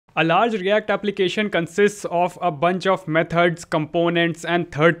A large React application consists of a bunch of methods, components, and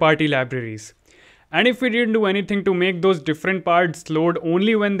third-party libraries. And if we didn't do anything to make those different parts load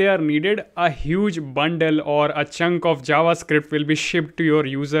only when they are needed, a huge bundle or a chunk of JavaScript will be shipped to your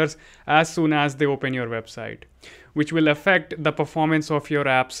users as soon as they open your website, which will affect the performance of your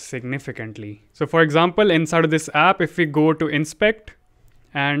apps significantly. So for example, inside of this app, if we go to inspect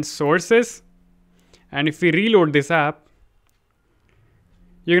and sources, and if we reload this app,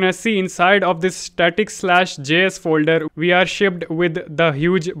 you're gonna see inside of this static/js folder, we are shipped with the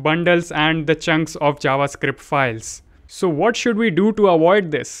huge bundles and the chunks of JavaScript files. So what should we do to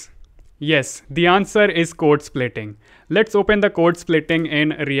avoid this? Yes, the answer is code splitting. Let's open the code splitting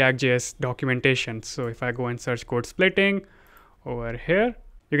in React.js documentation. So if I go and search code splitting over here,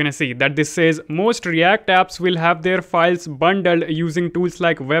 you're gonna see that this says most React apps will have their files bundled using tools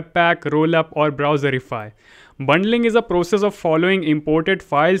like webpack, rollup, or browserify. Bundling is a process of following imported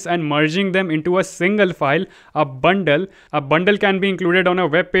files and merging them into a single file, a bundle. A bundle can be included on a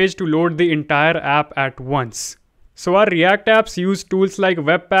web page to load the entire app at once. So our React apps use tools like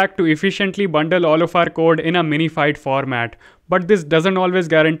webpack to efficiently bundle all of our code in a minified format. But this doesn't always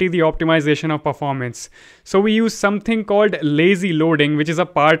guarantee the optimization of performance. So we use something called lazy loading, which is a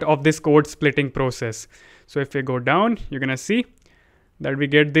part of this code splitting process. So if we go down, you're gonna see that we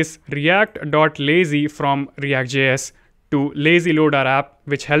get this React.lazy from React.js to lazy load our app,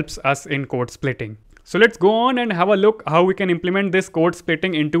 which helps us in code splitting. So let's go on and have a look how we can implement this code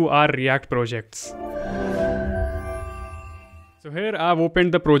splitting into our React projects. So here I've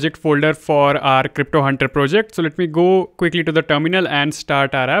opened the project folder for our crypto-hunter project. So let me go quickly to the terminal and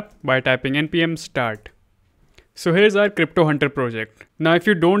start our app by typing npm start. So here's our crypto-hunter project. Now, if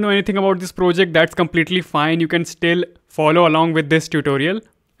you don't know anything about this project, that's completely fine. You can still follow along with this tutorial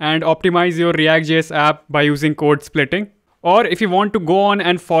and optimize your React.js app by using code splitting. Or if you want to go on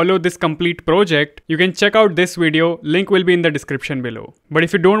and follow this complete project, you can check out this video. Link will be in the description below. But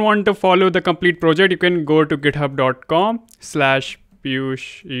if you don't want to follow the complete project, you can go to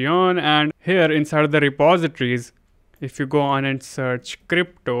github.com/Piyush and here inside of the repositories, if you go on and search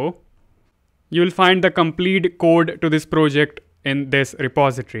crypto, you'll find the complete code to this project in this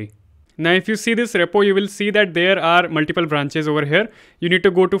repository. Now, if you see this repo, you will see that there are multiple branches over here. You need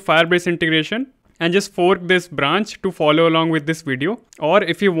to go to Firebase integration and just fork this branch to follow along with this video. Or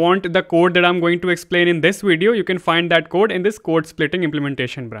if you want the code that I'm going to explain in this video, you can find that code in this code splitting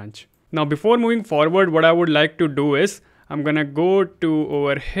implementation branch. Now, before moving forward, what I would like to do is I'm gonna go to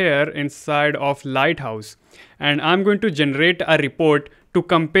over here inside of Lighthouse, and I'm going to generate a report to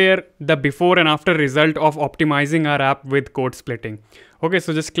compare the before and after result of optimizing our app with code splitting. Okay,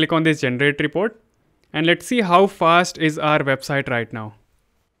 so just click on this generate report and let's see how fast is our website right now.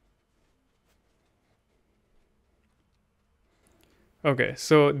 Okay,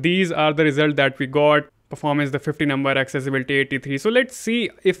 so these are the results that we got. Performance, the 50 number, accessibility 83. So let's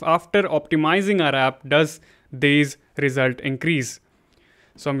see if after optimizing our app, does these result increase.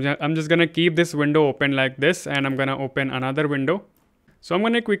 So I'm just gonna keep this window open like this, and I'm gonna open another window. So I'm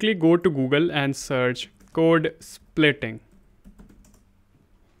gonna quickly go to Google and search code splitting.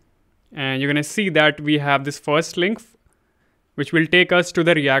 And you're gonna see that we have this first link, which will take us to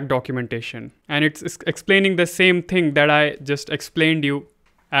the React documentation. And it's explaining the same thing that I just explained you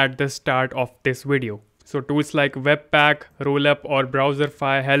at the start of this video. So tools like webpack, rollup, or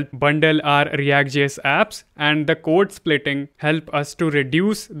browserify help bundle our React.js apps, and the code splitting help us to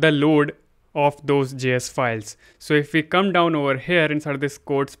reduce the load of those JS files. So if we come down over here inside of this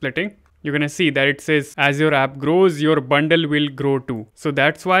code splitting, you're gonna see that it says as your app grows, your bundle will grow too. So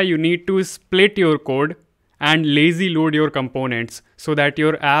that's why you need to split your code and lazy load your components so that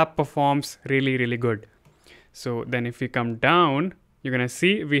your app performs really, really good. So then if we come down, you're gonna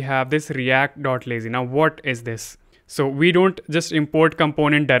see we have this React.lazy. Now what is this? So we don't just import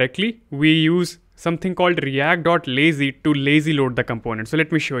component directly. We use something called React.lazy to lazy load the component. So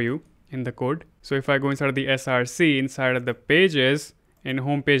let me show you in the code. So if I go inside of the src, inside of the pages in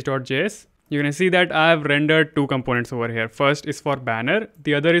homepage.js, you're gonna see that I've rendered two components over here. First is for banner,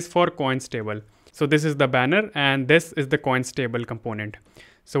 the other is for coins table. So this is the banner and this is the coins table component.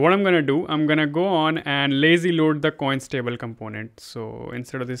 So what I'm gonna do, I'm gonna go on and lazy load the coins table component. So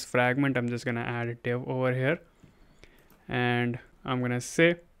instead of this fragment, I'm just gonna add a div over here. And I'm gonna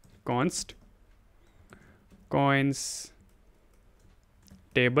say const coins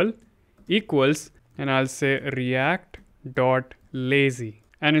table equals, and I'll say react.lazy.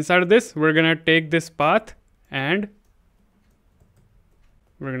 And inside of this, we're gonna take this path and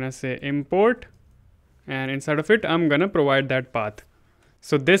we're gonna say import, and inside of it, I'm gonna provide that path.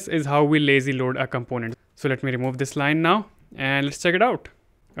 So this is how we lazy load a component. So let me remove this line now and let's check it out.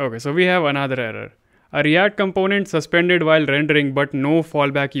 Okay, so we have another error. A React component suspended while rendering, but no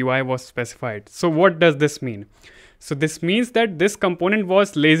fallback UI was specified. So what does this mean? So this means that this component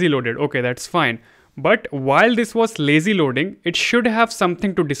was lazy loaded. Okay, that's fine. But while this was lazy loading, it should have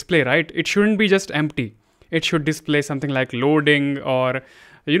something to display, right? It shouldn't be just empty. It should display something like loading, or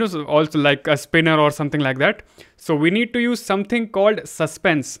also like a spinner or something like that. So we need to use something called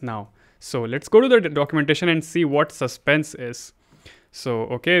suspense now. So let's go to the documentation and see what suspense is. So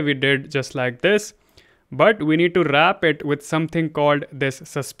okay, we did just like this, but we need to wrap it with something called this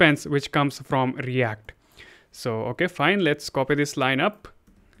suspense, which comes from React. So okay, fine, let's copy this line up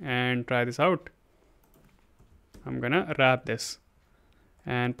and try this out. I'm gonna wrap this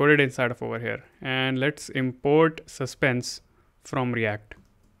and put it inside of over here, and let's import suspense from React.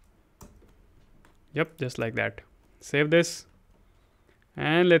 Yep, just like that. Save this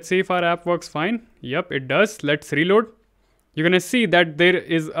and let's see if our app works fine. Yep, it does. Let's reload. You're gonna see that there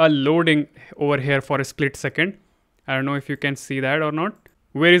is a loading over here for a split second. I don't know if you can see that or not.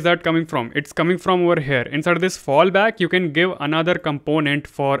 Where is that coming from? It's coming from over here. Inside of this fallback, you can give another component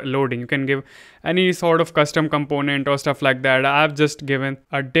for loading. You can give any sort of custom component or stuff like that. I've just given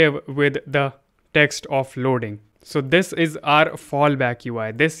a div with the text of loading. So this is our fallback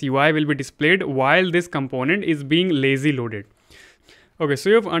UI. This UI will be displayed while this component is being lazy loaded. Okay,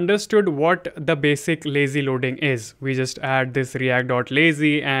 so you've understood what the basic lazy loading is. We just add this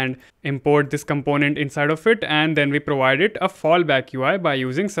React.lazy and import this component inside of it, and then we provide it a fallback UI by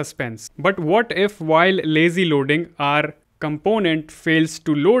using suspense. But what if while lazy loading our component fails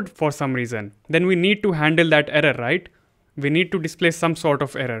to load for some reason? Then we need to handle that error, right? We need to display some sort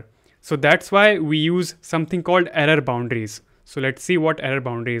of error. So that's why we use something called error boundaries. So let's see what error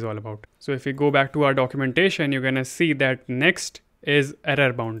boundary is all about. So if we go back to our documentation, you're gonna see that next is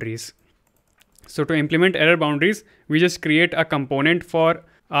error boundaries. So to implement error boundaries, we just create a component for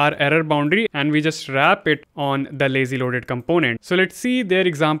our error boundary and we just wrap it on the lazy loaded component. So let's see their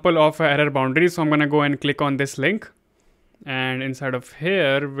example of error boundary. So I'm gonna go and click on this link, and inside of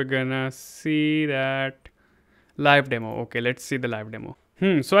here we're gonna see that live demo. Okay, let's see the live demo.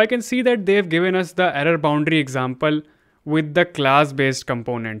 So I can see that they've given us the error boundary example with the class-based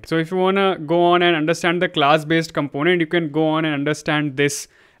component. So if you wanna go on and understand the class-based component, you can go on and understand this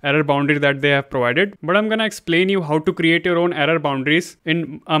error boundary that they have provided. But I'm gonna explain you how to create your own error boundaries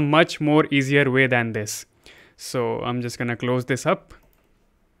in a much more easier way than this. So I'm just gonna close this up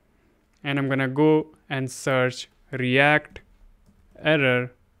and I'm gonna go and search React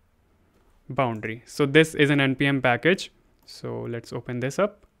error boundary. So this is an NPM package. So let's open this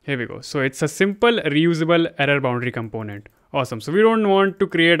up. Here we go. So it's a simple reusable error boundary component. Awesome. So we don't want to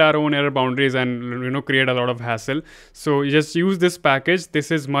create our own error boundaries and create a lot of hassle. So you just use this package. This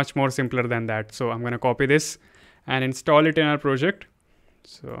is much more simpler than that. So I'm going to copy this and install it in our project.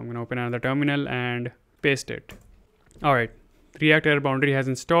 So I'm going to open another terminal and paste it. All right. React error boundary has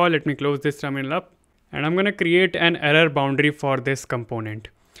installed. Let me close this terminal up and I'm going to create an error boundary for this component.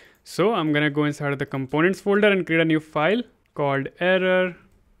 So I'm going to go inside of the components folder and create a new file called error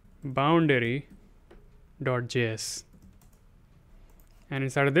boundary.js, and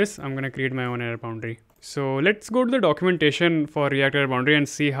inside of this I'm going to create my own error boundary. So let's go to the documentation for React error boundary and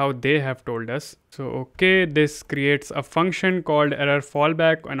see how they have told us. So okay, this creates a function called error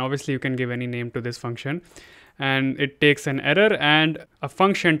fallback, and obviously you can give any name to this function, and it takes an error and a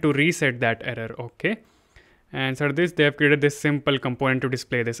function to reset that error. Okay, and inside of this they have created this simple component to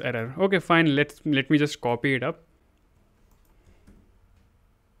display this error. Okay, fine, let me just copy it up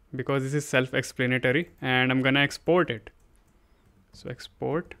because this is self-explanatory, and I'm gonna export it. So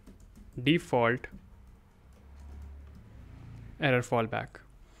export default error fallback.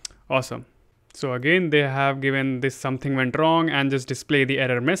 Awesome. So again, they have given this something went wrong and just display the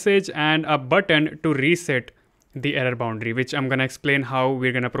error message and a button to reset the error boundary, which I'm gonna explain how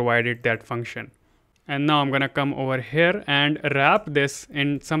we're gonna provide it that function. And now I'm gonna come over here and wrap this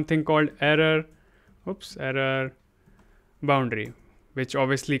in something called error boundary, which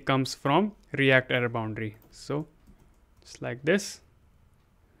obviously comes from React error boundary. So just like this.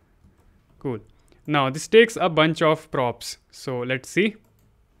 Cool. Now this takes a bunch of props. So let's see.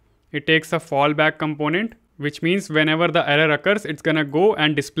 It takes a fallback component, which means whenever the error occurs, it's gonna go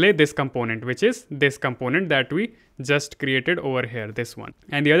and display this component, which is this component that we just created over here, this one.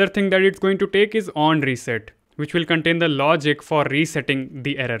 And the other thing that it's going to take is on reset, which will contain the logic for resetting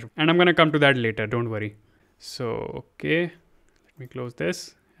the error. And I'm gonna come to that later, don't worry. So, okay, let me close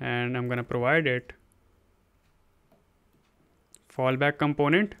this and I'm gonna provide it fallback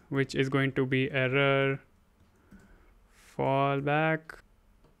component, which is going to be error fallback.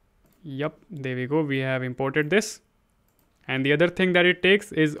 Yep, there we go. We have imported this And the other thing that it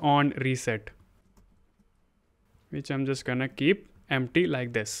takes is on reset, which I'm just gonna keep empty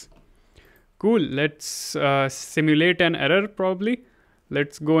like this. Cool, let's simulate an error probably.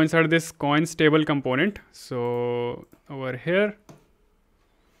 Let's go inside this coins table component. So over here,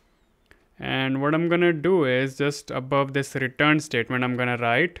 and what I'm gonna do is just above this return statement, I'm gonna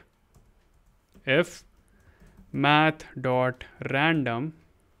write if math.random,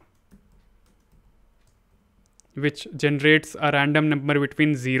 which generates a random number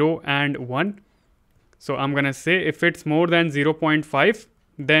between 0 and 1. So I'm gonna say if it's more than 0.5,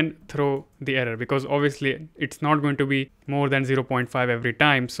 then throw the error, because obviously it's not going to be more than 0.5 every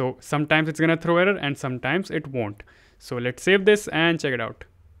time. So sometimes it's gonna throw error and sometimes it won't. So let's save this and check it out.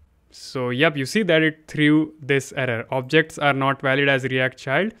 So yep, you see that it threw this error. Objects are not valid as React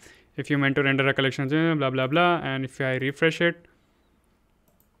child. If you meant to render a collection, blah, blah, blah. And if I refresh it,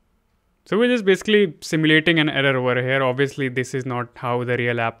 so we're just basically simulating an error over here. Obviously this is not how the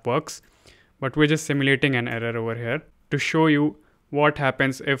real app works, but we're just simulating an error over here to show you what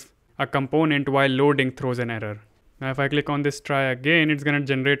happens if a component while loading throws an error. Now if I click on this try again, it's gonna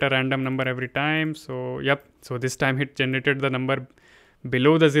generate a random number every time. So yep, so this time it generated the number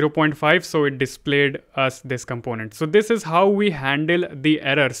below the 0.5, so it displayed us this component. So this is how we handle the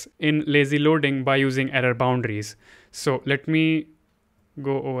errors in lazy loading by using error boundaries. So let me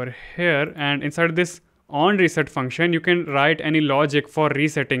go over here, and inside this on reset function, you can write any logic for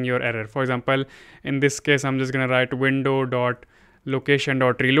resetting your error. For example, in this case, I'm just gonna write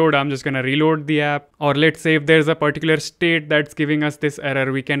window.location.reload. I'm just gonna reload the app. Or let's say if there's a particular state that's giving us this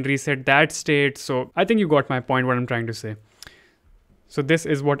error, we can reset that state. So I think you got my point, what I'm trying to say. So this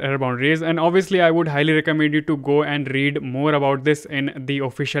is what error boundary is. And obviously I would highly recommend you to go and read more about this in the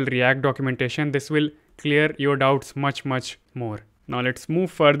official React documentation. This will clear your doubts much, much more. Now let's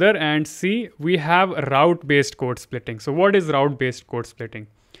move further and see, we have route-based code splitting. So what is route-based code splitting?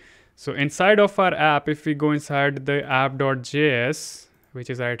 So inside of our app, if we go inside the app.js, which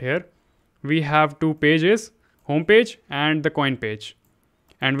is right here, we have two pages, home page and the coin page.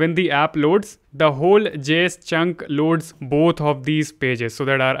 And when the app loads, the whole JS chunk loads both of these pages so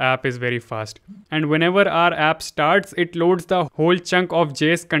that our app is very fast. And whenever our app starts, it loads the whole chunk of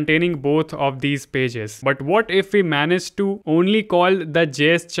JS containing both of these pages. But what if we manage to only call the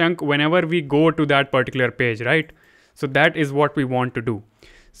JS chunk whenever we go to that particular page, right? So that is what we want to do.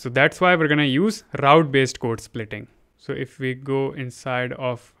 So that's why we're gonna use route-based code splitting. So if we go inside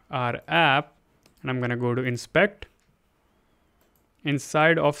of our app, and I'm gonna go to inspect,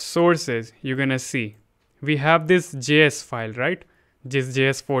 inside of sources, you're gonna see we have this JS file, right? This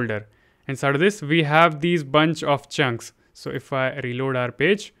JS folder. Inside of this, we have these bunch of chunks. So if I reload our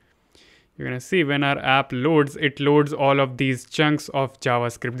page, you're gonna see when our app loads, it loads all of these chunks of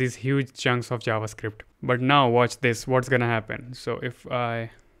JavaScript, these huge chunks of JavaScript. But now watch this, what's gonna happen. So if I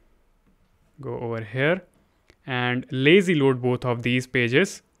go over here and lazy load both of these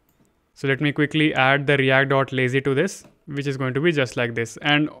pages. So let me quickly add the React.lazy to this, which is going to be just like this.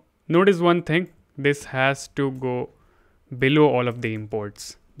 And notice one thing, this has to go below all of the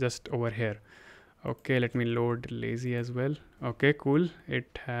imports, just over here. Okay, let me load lazy as well. Okay, cool.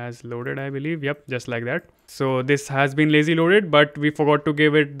 It has loaded, I believe. Yep, just like that. So this has been lazy loaded, but we forgot to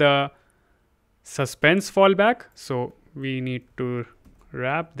give it the suspense fallback. So we need to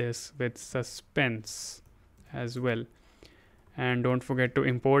wrap this with suspense as well. And don't forget to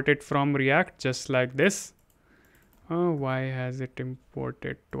import it from React, just like this. Oh, why has it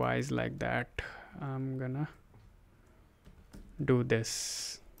imported twice like that? I'm gonna do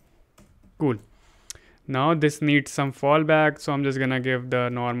this. Cool. Now this needs some fallback, so I'm just gonna give the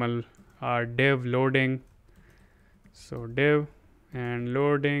normal div loading. So div and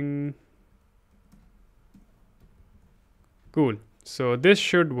loading. Cool. So this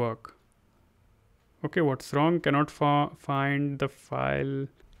should work. Okay, what's wrong? Cannot find the file.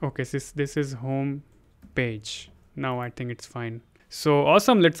 Okay, this is home page. Now I think it's fine. So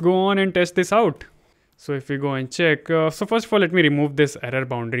awesome, let's go on and test this out. So if we go and check, so first of all, let me remove this error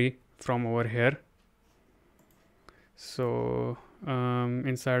boundary from over here. So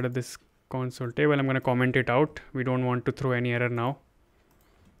inside of this console table, I'm gonna comment it out. We don't want to throw any error now.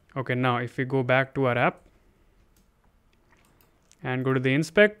 Okay, now if we go back to our app and go to the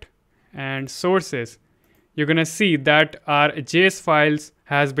inspect and sources, you're gonna see that our JS files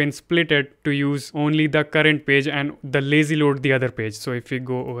has been splitted to use only the current page and the lazy load the other page. So if we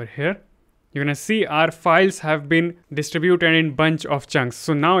go over here, you're gonna see our files have been distributed in bunch of chunks.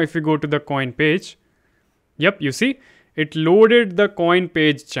 So now if we go to the coin page, yep, you see it loaded the coin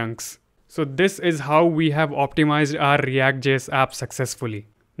page chunks. So this is how we have optimized our React.js app successfully.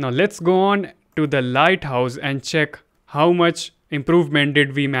 Now let's go on to the Lighthouse and check how much improvement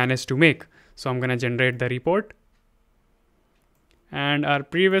did we manage to make. So I'm gonna generate the report. And our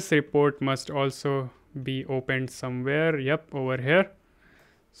previous report must also be opened somewhere. Yep, over here.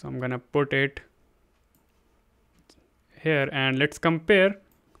 So I'm gonna put it here and let's compare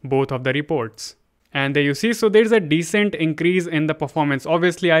both of the reports. And there you see, so there's a decent increase in the performance.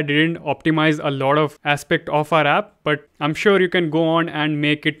 Obviously, I didn't optimize a lot of aspect of our app, but I'm sure you can go on and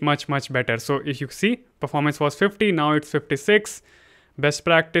make it much better. So if you see, performance was 50, now it's 56. Best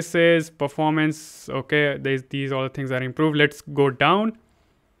practices, performance, okay, these all things are improved. Let's go down.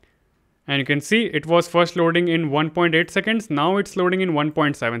 And you can see it was first loading in 1.8 seconds. Now it's loading in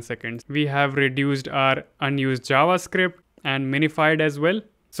 1.7 seconds. We have reduced our unused JavaScript and minified as well.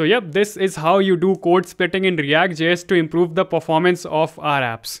 So yep, this is how you do code splitting in React.js to improve the performance of our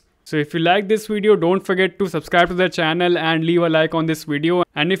apps. So if you like this video, don't forget to subscribe to the channel and leave a like on this video.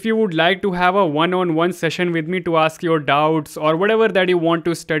 And if you would like to have a one-on-one session with me to ask your doubts or whatever that you want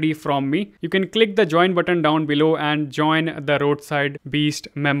to study from me, you can click the join button down below and join the Roadside Beast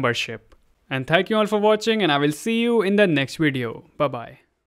membership. And thank you all for watching, and I will see you in the next video. Bye bye.